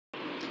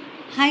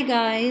Hi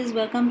guys,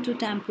 welcome to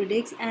Tam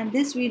Predicts, and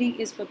this reading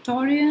is for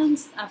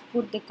Taurians. I've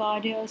put the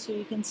card here so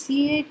you can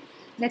see it.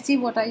 Let's see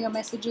what are your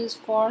messages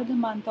for the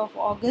month of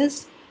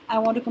August. I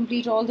want to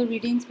complete all the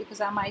readings because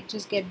I might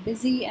just get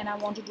busy and I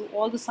want to do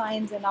all the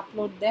signs and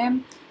upload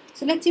them.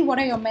 So let's see what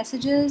are your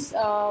messages.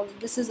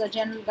 This is a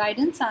general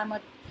guidance.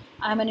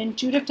 I'm an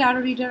intuitive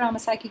tarot reader, I'm a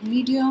psychic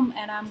medium,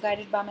 and I'm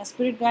guided by my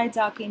spirit guides,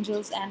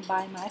 archangels, and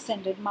by my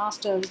ascended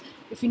masters.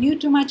 If you're new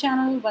to my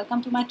channel,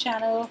 welcome to my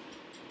channel.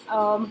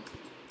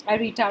 I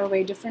read tarot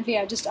very differently.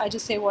 I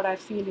just say what I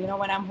feel,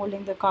 when I'm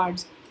holding the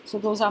cards. So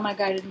those are my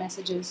guided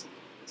messages.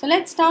 So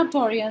let's start,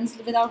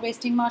 Taurians, without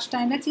wasting much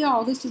time. Let's see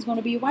how August is going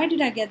to be. Why did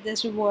I get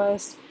this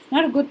reversed?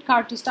 Not a good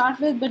card to start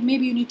with, but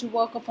maybe you need to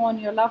work upon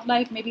your love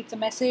life. Maybe it's a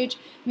message.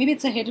 Maybe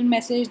it's a hidden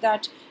message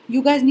that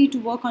you guys need to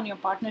work on your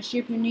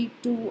partnership. You need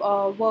to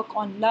work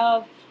on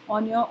love,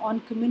 on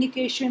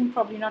communication.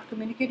 Probably not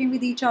communicating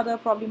with each other.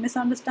 Probably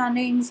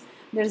misunderstandings.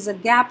 There is a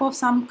gap of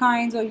some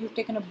kinds, or you've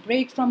taken a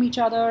break from each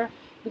other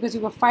because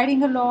you were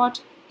fighting a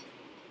lot,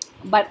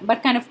 but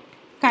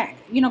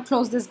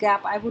close this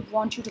gap. I would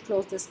want you to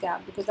close this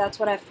gap because that's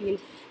what I feel,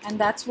 and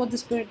that's what the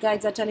spirit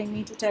guides are telling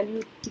me to tell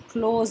you, to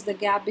close the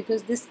gap,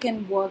 because this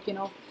can work.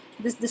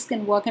 This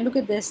can work. And look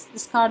at this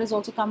card has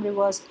also come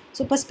reversed.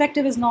 So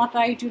perspective is not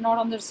right. You're not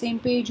on the same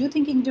page. You're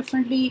thinking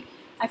differently.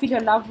 I feel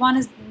your loved one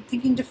is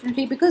thinking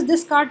differently. Because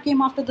this card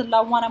came after the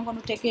loved one, I'm going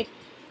to take it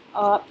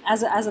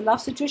as a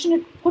love situation.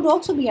 It could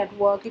also be at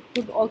work. It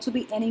could also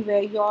be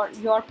anywhere.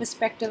 Your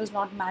perspective is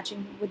not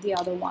matching with the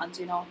other ones.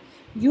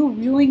 You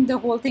viewing the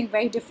whole thing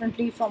very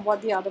differently from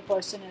what the other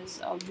person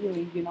is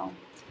viewing.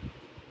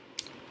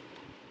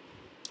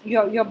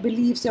 Your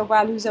beliefs, your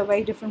values are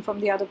very different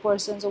from the other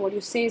person's, or what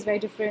you say is very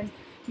different.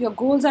 Your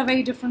goals are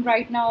very different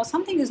right now.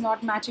 Something is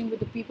not matching with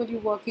the people you're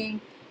working.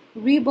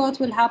 Rebirth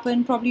will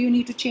happen. Probably you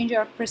need to change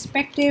your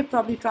perspective.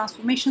 Probably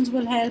transformations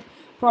will help.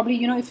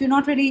 Probably, if you're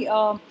not really,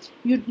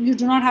 you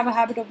do not have a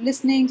habit of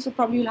listening, so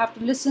probably you'll have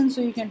to listen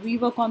so you can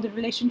rework on the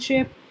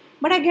relationship.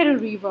 But I get a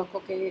rework,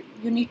 okay?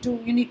 You need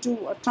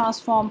to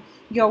transform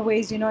your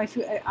ways. If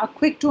you are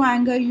quick to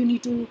anger, you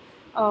need to,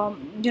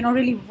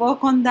 really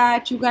work on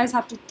that. You guys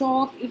have to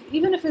talk,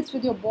 even if it's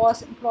with your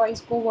boss,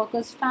 employees,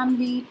 co-workers,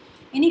 family,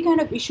 any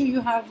kind of issue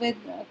you have with,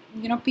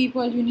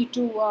 people. You need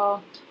to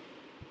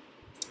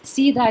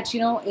see that,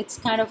 it's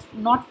kind of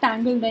not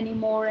tangled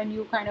anymore, and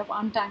you kind of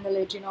untangle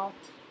it,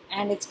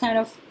 and it's kind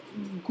of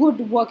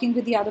good working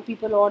with the other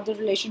people or the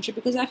relationship,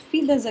 because I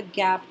feel there's a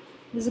gap.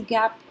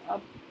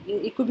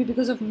 It could be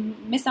because of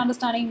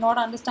misunderstanding, not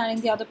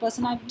understanding the other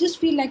person. I just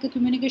feel like a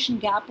communication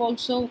gap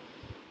also.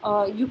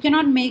 You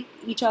cannot make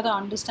each other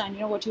understand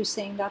what you're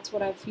saying. That's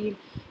what I feel.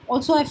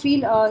 Also, I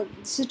feel the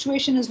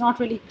situation is not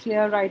really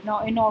clear right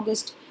now in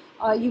August.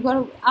 You got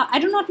to, I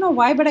do not know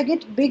why, but I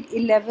get big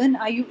 11.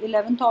 Are you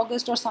 11th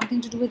August or something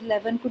to do with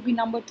 11? Could be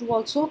number 2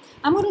 also.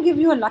 I'm going to give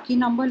you a lucky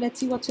number. Let's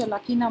see what's your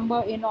lucky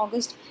number in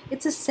August.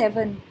 It's a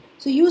 7.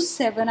 So use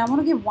 7. I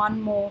want to give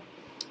one more.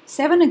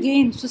 7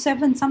 again. So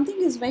 7. Something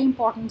is very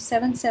important.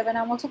 7, 7.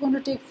 I'm also going to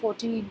take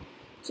 14.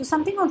 So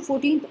something on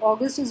 14th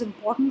August is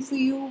important for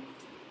you.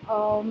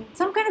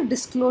 Some kind of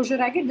disclosure.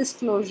 I get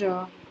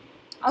disclosure.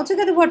 I also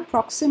get the word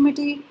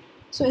proximity.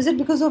 So is it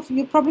because of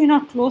you're probably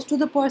not close to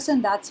the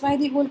person? That's why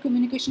the whole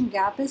communication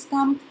gap has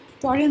come.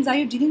 Taurians, are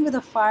you dealing with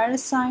a fire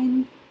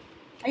sign?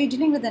 Are you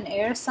dealing with an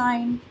air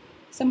sign?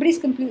 Somebody's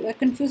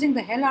confusing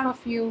the hell out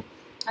of you.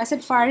 I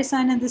said fire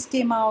sign and this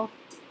came out.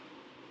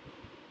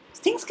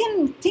 Things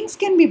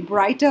can be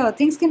brighter.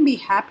 Things can be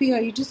happier.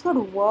 You just got to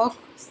work,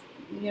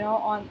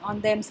 on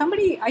them.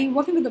 Somebody, are you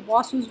working with a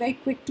boss who's very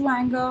quick to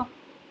anger?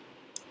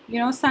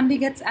 Somebody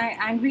gets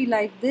angry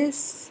like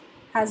this.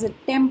 Has a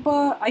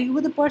temper. Are you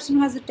with a person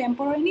who has a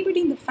temper, or anybody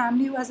in the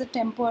family who has a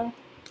temper,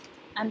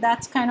 and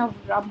that's kind of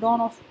rubbed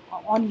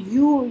on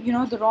you,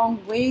 the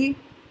wrong way?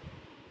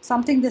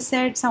 Something they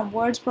said, some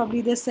words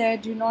probably they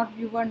said,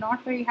 you were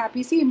not very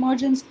happy. See,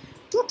 emergence,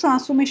 2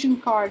 transformation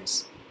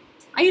cards.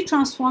 Are you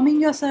transforming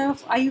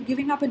yourself? Are you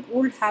giving up an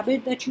old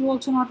habit that you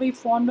also not very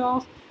fond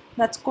of,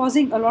 that's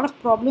causing a lot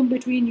of problem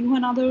between you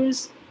and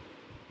others?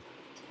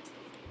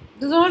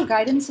 Those are all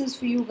guidances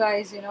for you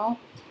guys.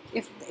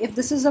 If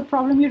this is a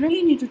problem, you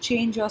really need to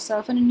change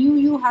yourself, and a new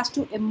you has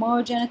to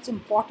emerge, and it's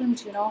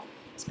important,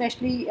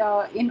 especially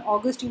in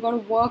August. You got to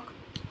work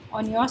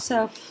on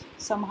yourself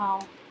somehow.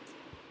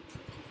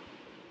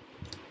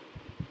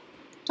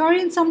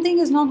 Taurian, something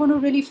is not going to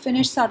really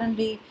finish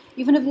suddenly.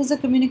 Even if there's a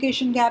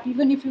communication gap,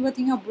 even if you were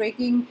thinking of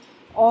breaking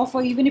off,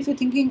 or even if you're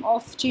thinking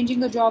of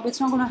changing a job, it's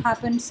not going to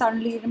happen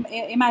suddenly.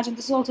 Imagine,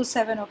 this is also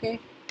 7, okay?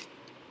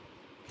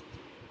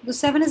 The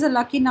 7 is a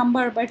lucky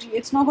number, but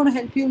it's not going to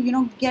help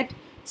you, get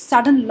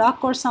sudden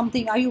luck or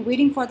something. Are you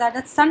waiting for that?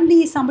 That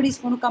suddenly somebody's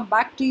going to come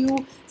back to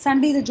you.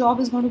 Suddenly the job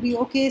is going to be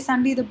okay.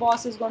 Suddenly the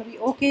boss is going to be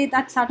okay.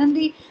 That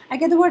suddenly, I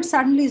get the word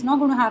suddenly, is not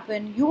going to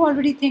happen. You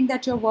already think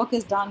that your work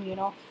is done,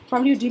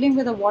 Probably you're dealing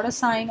with a water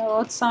sign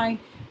or earth sign.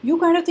 You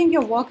kind of think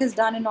your work is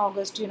done in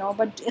August,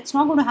 but it's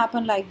not going to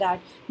happen like that.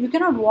 You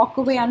cannot walk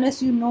away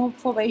unless you know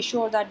for very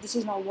sure that this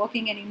is not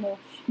working anymore.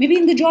 Maybe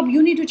in the job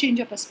you need to change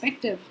your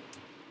perspective.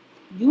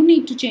 You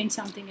need to change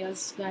something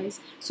else, guys.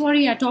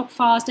 Sorry, I talk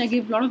fast. I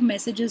give a lot of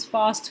messages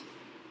fast.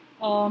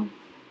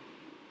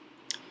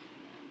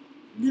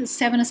 The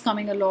 7 is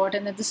coming a lot,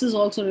 and this is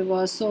also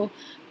reversed. So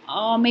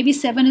maybe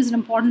 7 is an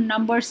important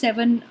number.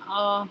 7th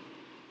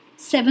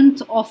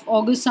of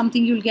August,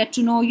 something you'll get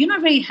to know. You're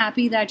not very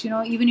happy that,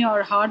 even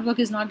your hard work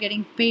is not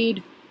getting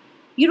paid.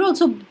 You're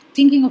also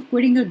thinking of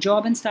quitting your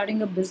job and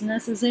starting a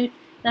business, is it?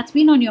 That's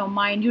been on your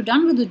mind. You're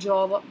done with the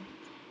job.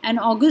 And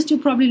August, you're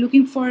probably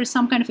looking for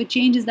some kind of a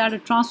change. Is that a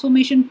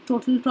transformation,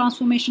 total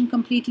transformation,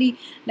 completely,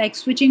 like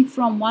switching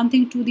from one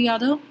thing to the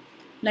other,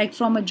 like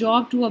from a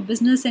job to a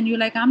business, and you're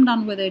like, I'm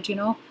done with it,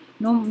 no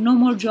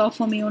more job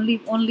for me, only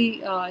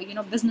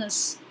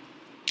business,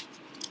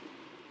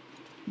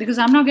 because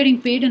I'm not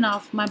getting paid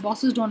enough. My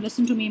bosses don't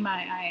listen to me.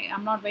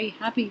 I'm not very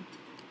happy.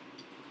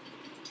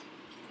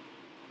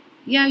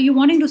 Yeah, you're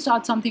wanting to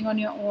start something on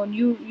your own.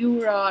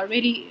 You're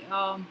really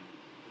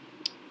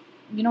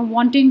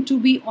wanting to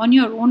be on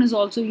your own is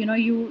also,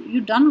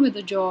 you're done with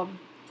the job.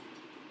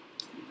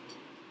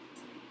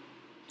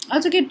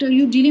 Also get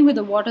you dealing with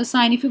a water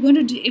sign. If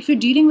you're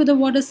dealing with a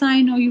water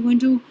sign, or you're going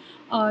to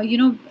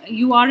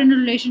you are in a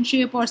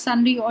relationship, or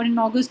suddenly, or in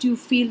August you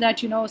feel that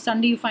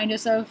suddenly you find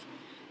yourself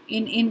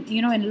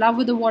in love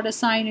with a water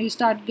sign, or you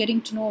start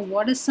getting to know a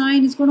water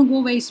sign, it's going to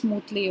go very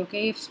smoothly,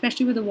 okay,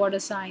 especially with a water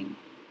sign.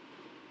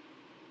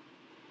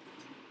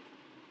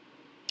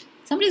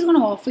 Somebody's going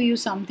to offer you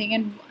something,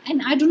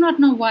 and I do not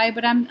know why,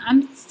 but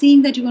I'm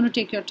seeing that you're going to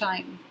take your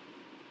time,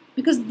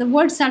 because the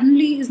word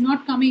suddenly is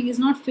not coming, is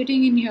not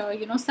fitting in here.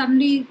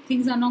 Suddenly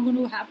things are not going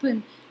to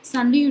happen.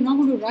 Suddenly you're not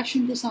going to rush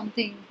into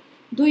something,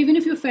 though, even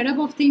if you're fed up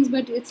of things,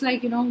 but it's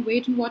like,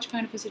 wait and watch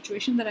kind of a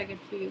situation that I get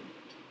for you.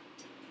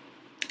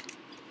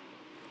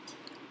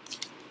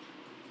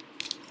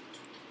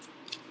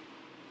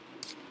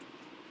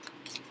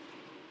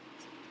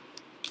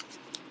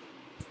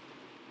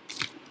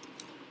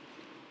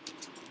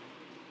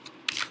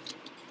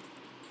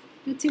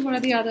 Let's see what are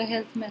the other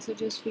health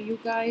messages for you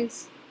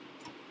guys.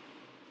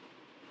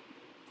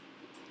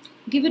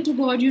 Give it to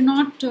God. You're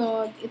not,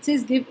 it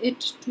says give it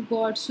to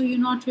God. So you're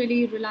not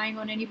really relying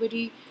on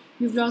anybody.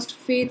 You've lost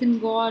faith in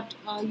God.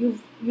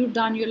 You're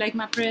done. You're like,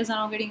 my prayers are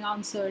not getting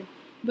answered.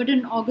 But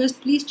in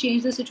August, please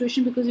change the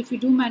situation, because if you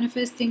do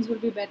manifest, things will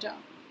be better.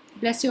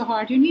 Bless your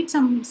heart. You need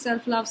some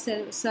self-love,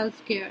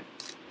 self-care.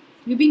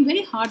 You're being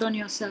very hard on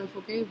yourself,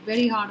 okay?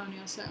 Very hard on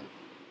yourself.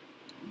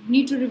 You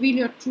need to reveal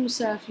your true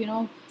self,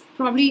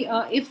 Probably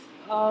if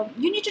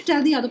you need to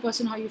tell the other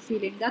person how you're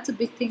feeling. That's a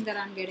big thing that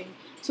I'm getting.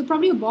 So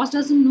probably your boss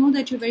doesn't know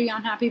that you're very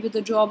unhappy with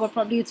the job, or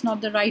probably it's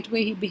not the right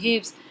way he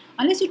behaves.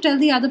 Unless you tell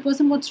the other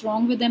person what's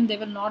wrong with them, they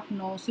will not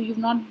know. So you've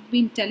not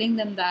been telling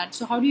them that.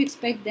 So how do you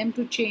expect them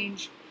to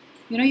change?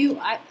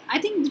 I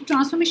think the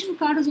transformation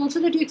card is also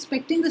that you're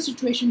expecting the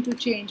situation to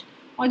change,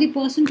 or the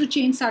person to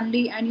change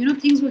suddenly,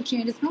 and things will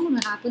change. It's not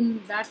going to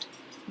happen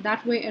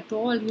that way at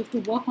all. You have to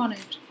work on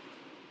it.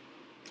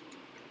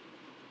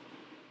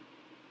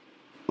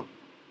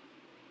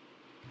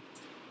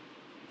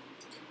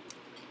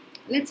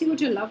 Let's see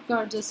what your love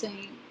cards are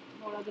saying.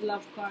 What are the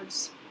love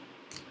cards?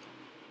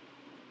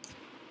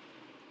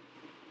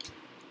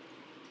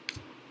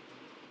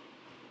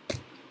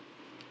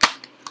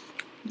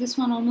 This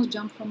one almost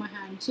jumped from my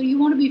hand. So you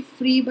want to be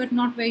free, but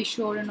not very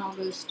sure in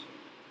August.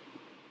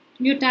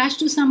 You're attached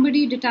to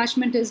somebody.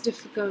 Detachment is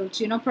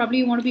difficult. Probably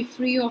you want to be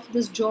free of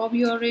this job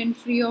you're in,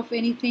 free of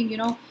anything,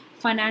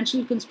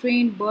 financial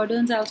constraint,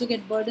 burdens. I also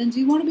get burdens.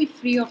 You want to be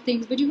free of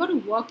things, but you got to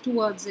work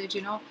towards it,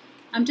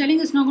 I'm telling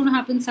you, it's not going to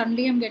happen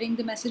suddenly. I'm getting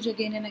the message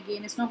again and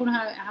again. It's not going to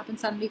happen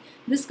suddenly.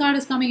 This card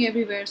is coming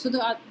everywhere. So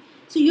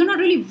you're not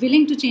really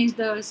willing to change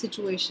the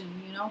situation,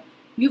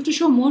 You have to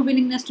show more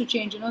willingness to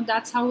change,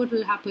 That's how it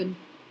will happen.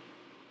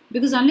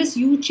 Because unless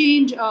you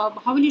change,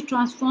 how will you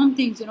transform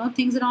things,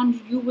 Things around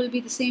you will be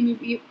the same.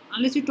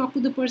 Unless you talk to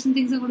the person,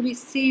 things are going to be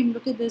the same.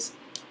 Look at this.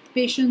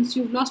 Patience.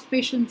 You've lost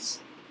patience.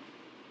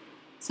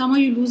 Some of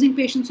you losing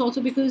patience also,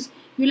 because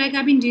you're like,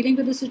 I've been dealing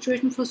with this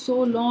situation for so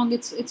long.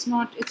 It's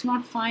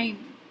not fine.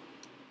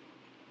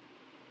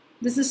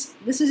 This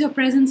is your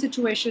present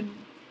situation.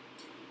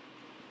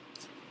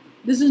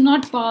 This is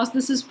not past.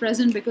 This is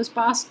present, because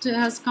past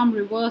has come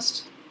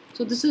reversed.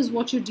 So this is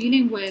what you're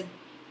dealing with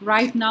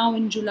right now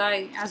in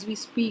July, as we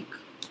speak,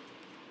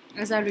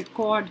 as I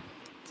record.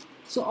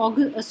 So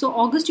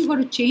August, you got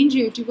to change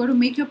it. You got to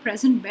make your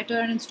present better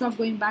and stop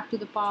going back to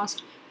the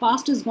past.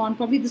 Past is gone.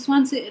 Probably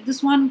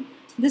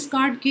this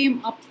card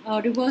came up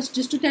reversed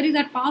just to tell you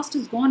that past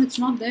is gone. It's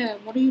not there.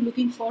 What are you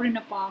looking for in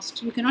a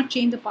past? You cannot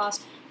change the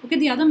past. Okay,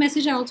 the other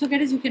message I also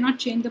get is you cannot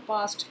change the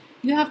past.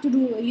 You have to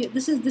do,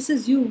 this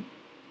is you.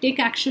 Take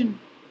action.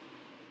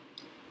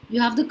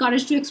 You have the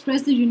courage to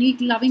express the unique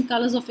loving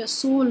colors of your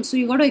soul. So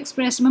you got to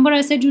express. Remember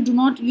I said you're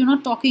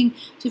not talking.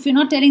 So if you're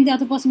not telling the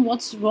other person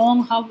what's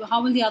wrong,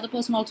 how will the other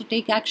person also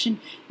take action?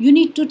 You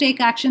need to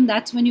take action.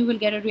 That's when you will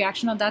get a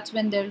reaction, or that's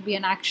when there will be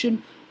an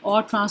action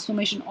or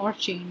transformation or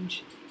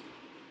change.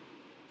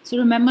 So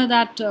remember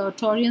that,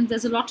 Taurians,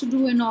 there's a lot to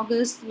do in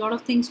August, a lot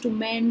of things to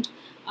mend,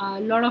 a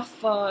lot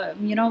of,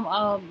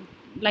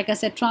 like I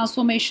said,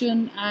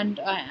 transformation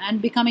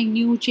and becoming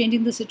new,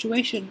 changing the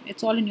situation.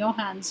 It's all in your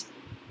hands.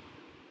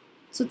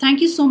 So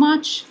thank you so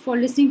much for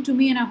listening to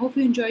me, and I hope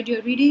you enjoyed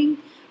your reading.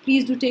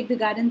 Please do take the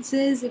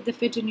guidances if they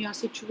fit in your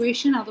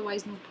situation.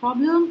 Otherwise, no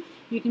problem.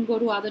 You can go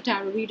to other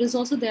tarot readers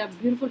also. There are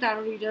beautiful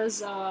tarot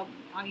readers,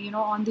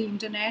 on the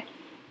internet,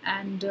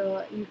 and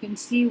you can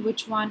see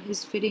which one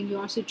is fitting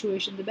your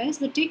situation the best.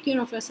 But take care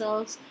of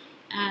yourselves,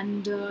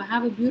 and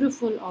have a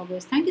beautiful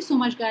August. Thank you so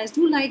much, guys.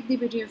 Do like the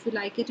video if you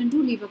like it, and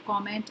do leave a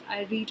comment.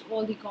 I read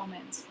all the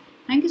comments.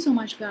 Thank you so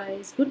much,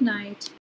 guys. Good night.